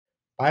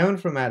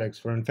Bioinformatics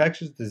for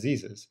Infectious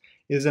Diseases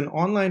is an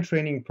online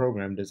training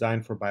program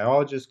designed for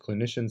biologists,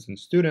 clinicians, and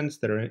students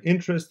that are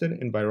interested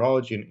in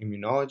virology and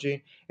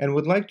immunology and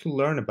would like to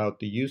learn about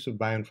the use of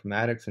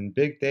bioinformatics and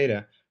big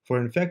data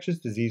for infectious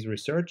disease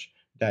research,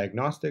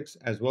 diagnostics,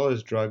 as well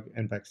as drug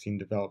and vaccine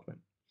development.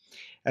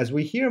 As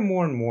we hear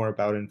more and more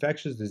about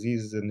infectious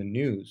diseases in the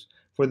news,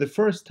 for the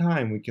first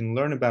time we can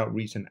learn about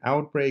recent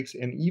outbreaks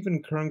and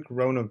even current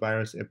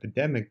coronavirus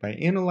epidemic by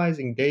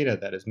analyzing data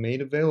that is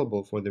made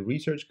available for the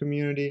research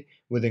community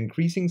with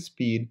increasing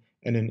speed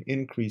and in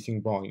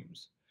increasing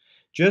volumes.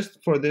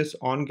 Just for this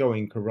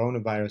ongoing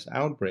coronavirus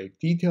outbreak,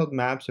 detailed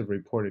maps of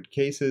reported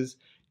cases,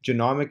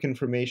 genomic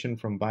information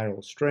from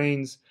viral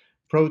strains,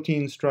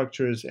 protein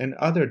structures, and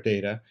other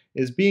data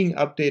is being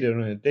updated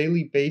on a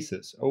daily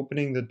basis,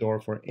 opening the door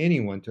for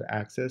anyone to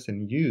access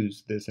and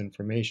use this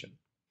information.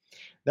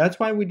 That's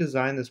why we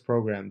designed this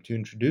program to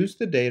introduce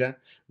the data,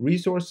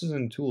 resources,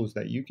 and tools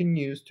that you can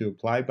use to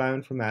apply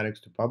bioinformatics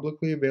to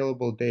publicly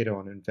available data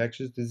on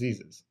infectious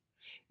diseases.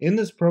 In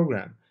this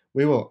program,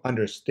 we will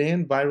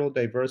understand viral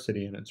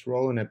diversity and its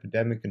role in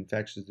epidemic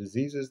infectious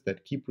diseases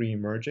that keep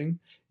re-emerging,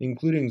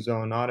 including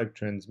zoonotic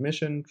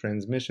transmission,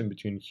 transmission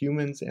between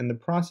humans, and the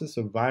process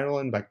of viral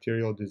and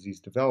bacterial disease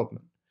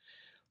development.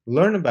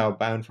 Learn about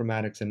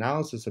bioinformatics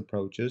analysis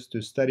approaches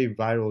to study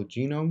viral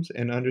genomes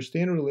and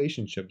understand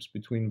relationships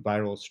between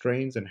viral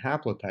strains and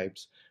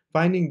haplotypes,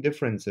 finding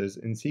differences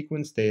in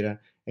sequence data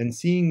and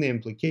seeing the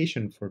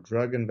implication for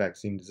drug and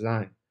vaccine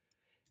design.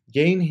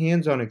 Gain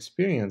hands-on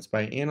experience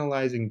by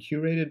analyzing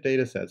curated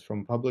datasets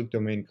from public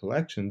domain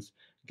collections,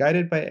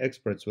 guided by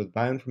experts with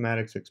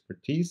bioinformatics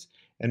expertise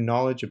and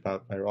knowledge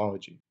about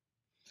virology.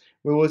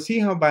 We will see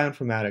how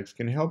bioinformatics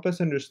can help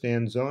us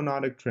understand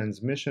zoonotic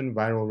transmission,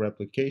 viral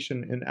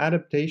replication, and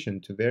adaptation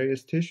to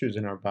various tissues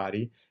in our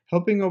body,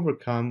 helping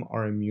overcome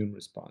our immune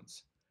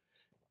response.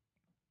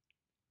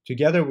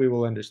 Together, we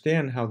will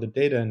understand how the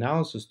data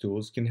analysis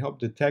tools can help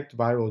detect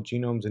viral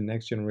genomes and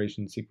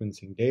next-generation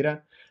sequencing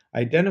data,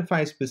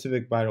 identify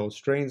specific viral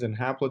strains and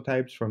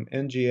haplotypes from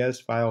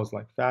NGS files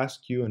like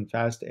FASTQ and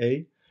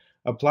FASTA,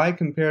 apply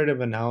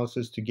comparative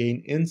analysis to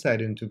gain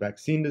insight into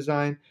vaccine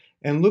design,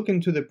 and look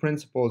into the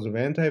principles of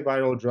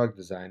antiviral drug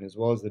design as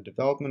well as the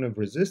development of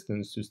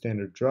resistance to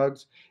standard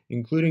drugs,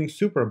 including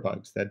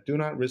superbugs that do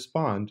not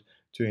respond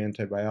to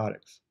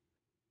antibiotics.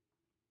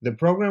 The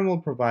program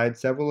will provide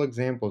several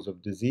examples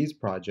of disease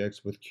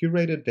projects with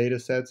curated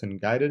datasets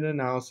and guided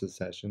analysis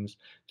sessions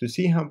to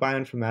see how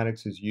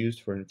bioinformatics is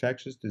used for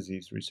infectious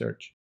disease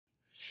research.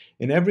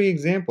 In every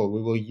example,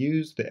 we will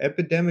use the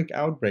epidemic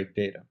outbreak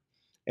data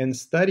and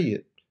study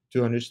it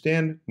to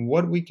understand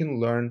what we can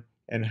learn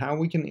and how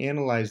we can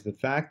analyze the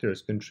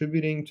factors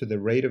contributing to the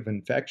rate of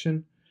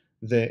infection,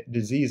 the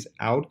disease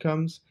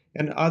outcomes,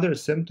 and other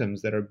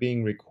symptoms that are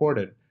being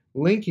recorded,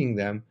 linking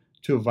them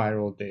to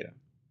viral data.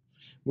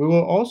 We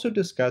will also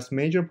discuss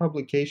major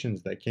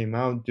publications that came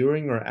out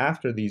during or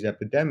after these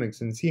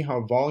epidemics and see how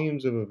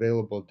volumes of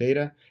available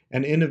data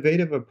and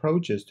innovative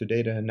approaches to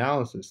data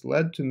analysis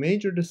led to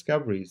major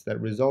discoveries that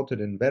resulted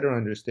in better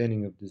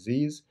understanding of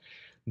disease,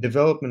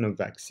 development of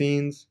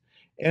vaccines,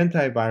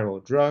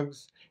 antiviral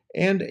drugs,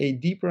 and a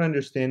deeper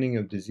understanding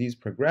of disease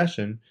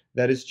progression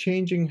that is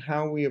changing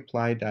how we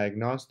apply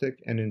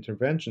diagnostic and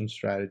intervention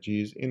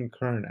strategies in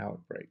current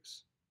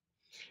outbreaks.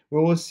 We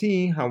will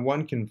see how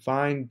one can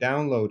find,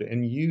 download,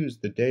 and use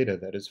the data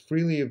that is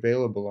freely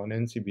available on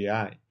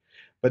NCBI.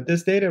 But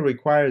this data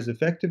requires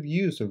effective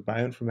use of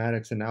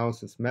bioinformatics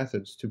analysis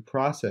methods to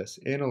process,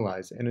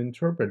 analyze, and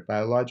interpret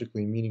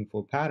biologically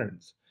meaningful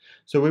patterns.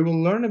 So we will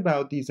learn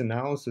about these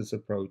analysis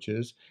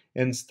approaches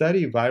and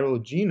study viral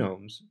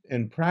genomes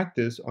and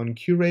practice on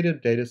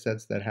curated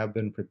datasets that have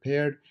been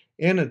prepared,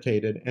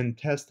 annotated, and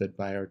tested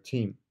by our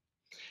team.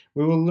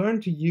 We will learn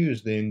to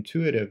use the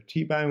intuitive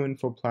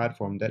tBioInfo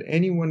platform that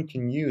anyone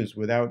can use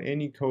without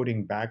any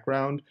coding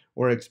background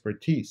or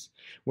expertise,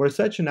 where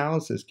such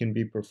analysis can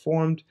be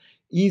performed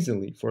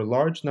easily for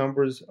large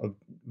numbers of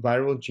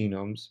viral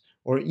genomes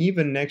or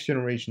even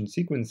next-generation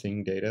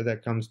sequencing data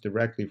that comes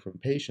directly from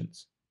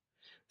patients.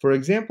 For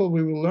example,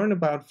 we will learn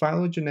about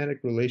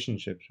phylogenetic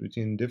relationships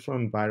between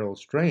different viral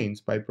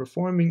strains by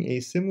performing a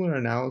similar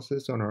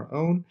analysis on our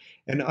own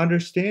and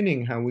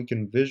understanding how we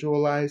can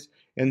visualize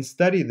and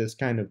study this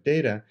kind of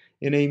data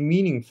in a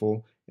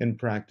meaningful and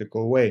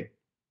practical way.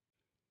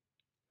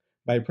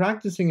 By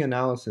practicing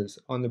analysis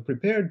on the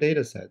prepared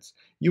datasets,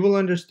 you will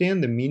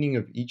understand the meaning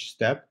of each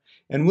step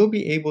and will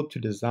be able to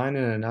design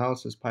an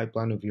analysis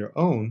pipeline of your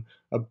own,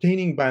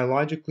 obtaining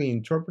biologically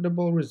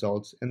interpretable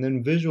results and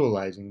then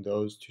visualizing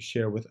those to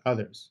share with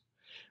others.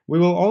 We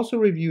will also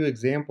review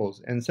examples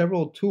and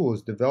several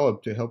tools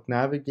developed to help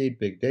navigate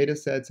big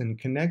datasets and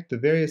connect the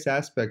various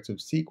aspects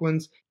of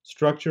sequence,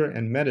 structure,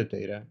 and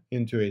metadata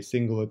into a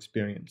single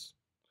experience.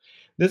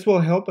 This will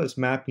help us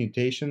map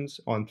mutations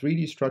on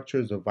 3D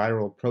structures of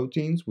viral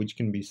proteins, which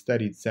can be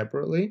studied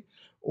separately,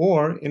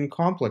 or in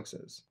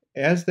complexes,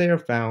 as they are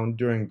found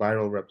during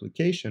viral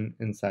replication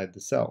inside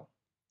the cell.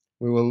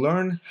 We will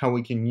learn how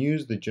we can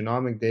use the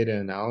genomic data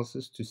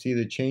analysis to see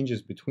the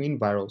changes between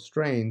viral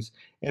strains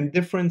and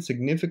different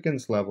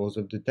significance levels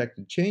of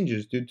detected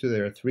changes due to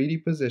their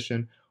 3D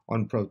position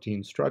on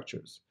protein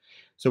structures.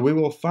 So we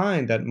will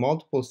find that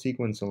multiple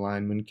sequence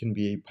alignment can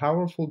be a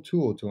powerful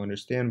tool to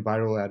understand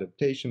viral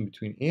adaptation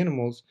between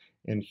animals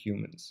and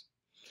humans,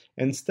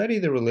 and study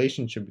the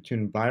relationship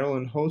between viral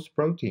and host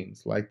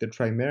proteins, like the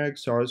trimeric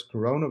SARS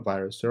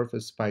coronavirus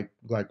surface spike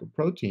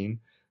glycoprotein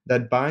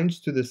that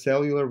binds to the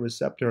cellular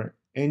receptor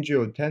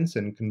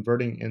angiotensin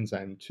converting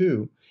enzyme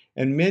 2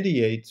 and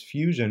mediates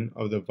fusion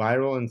of the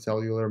viral and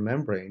cellular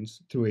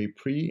membranes through a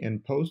pre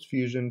and post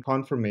fusion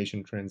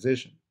conformation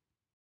transition.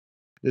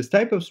 This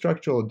type of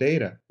structural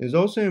data is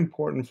also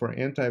important for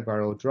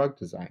antiviral drug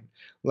design,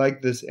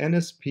 like this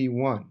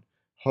NSP1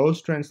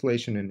 host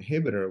translation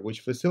inhibitor,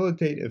 which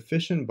facilitate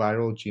efficient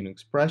viral gene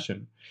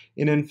expression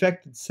in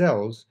infected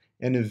cells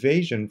and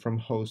evasion from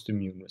host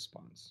immune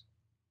response.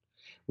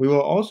 We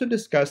will also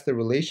discuss the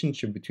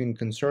relationship between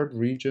conserved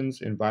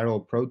regions in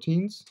viral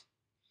proteins,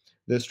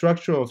 the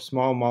structure of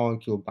small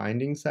molecule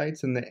binding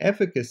sites, and the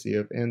efficacy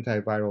of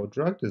antiviral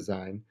drug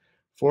design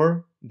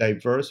for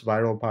diverse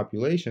viral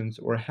populations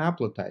or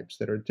haplotypes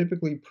that are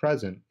typically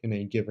present in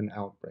a given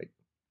outbreak.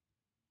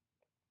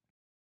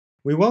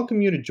 We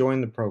welcome you to join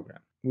the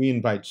program. We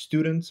invite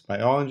students,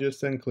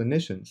 biologists, and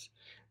clinicians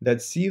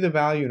that see the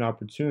value and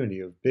opportunity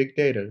of big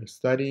data to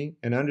study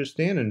and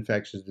understand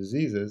infectious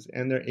diseases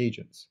and their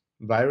agents,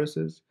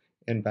 viruses,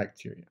 and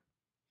bacteria.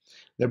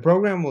 The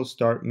program will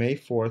start May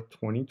 4th,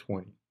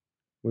 2020.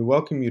 We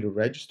welcome you to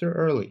register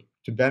early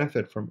to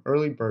benefit from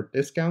early bird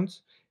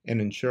discounts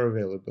and ensure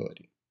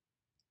availability.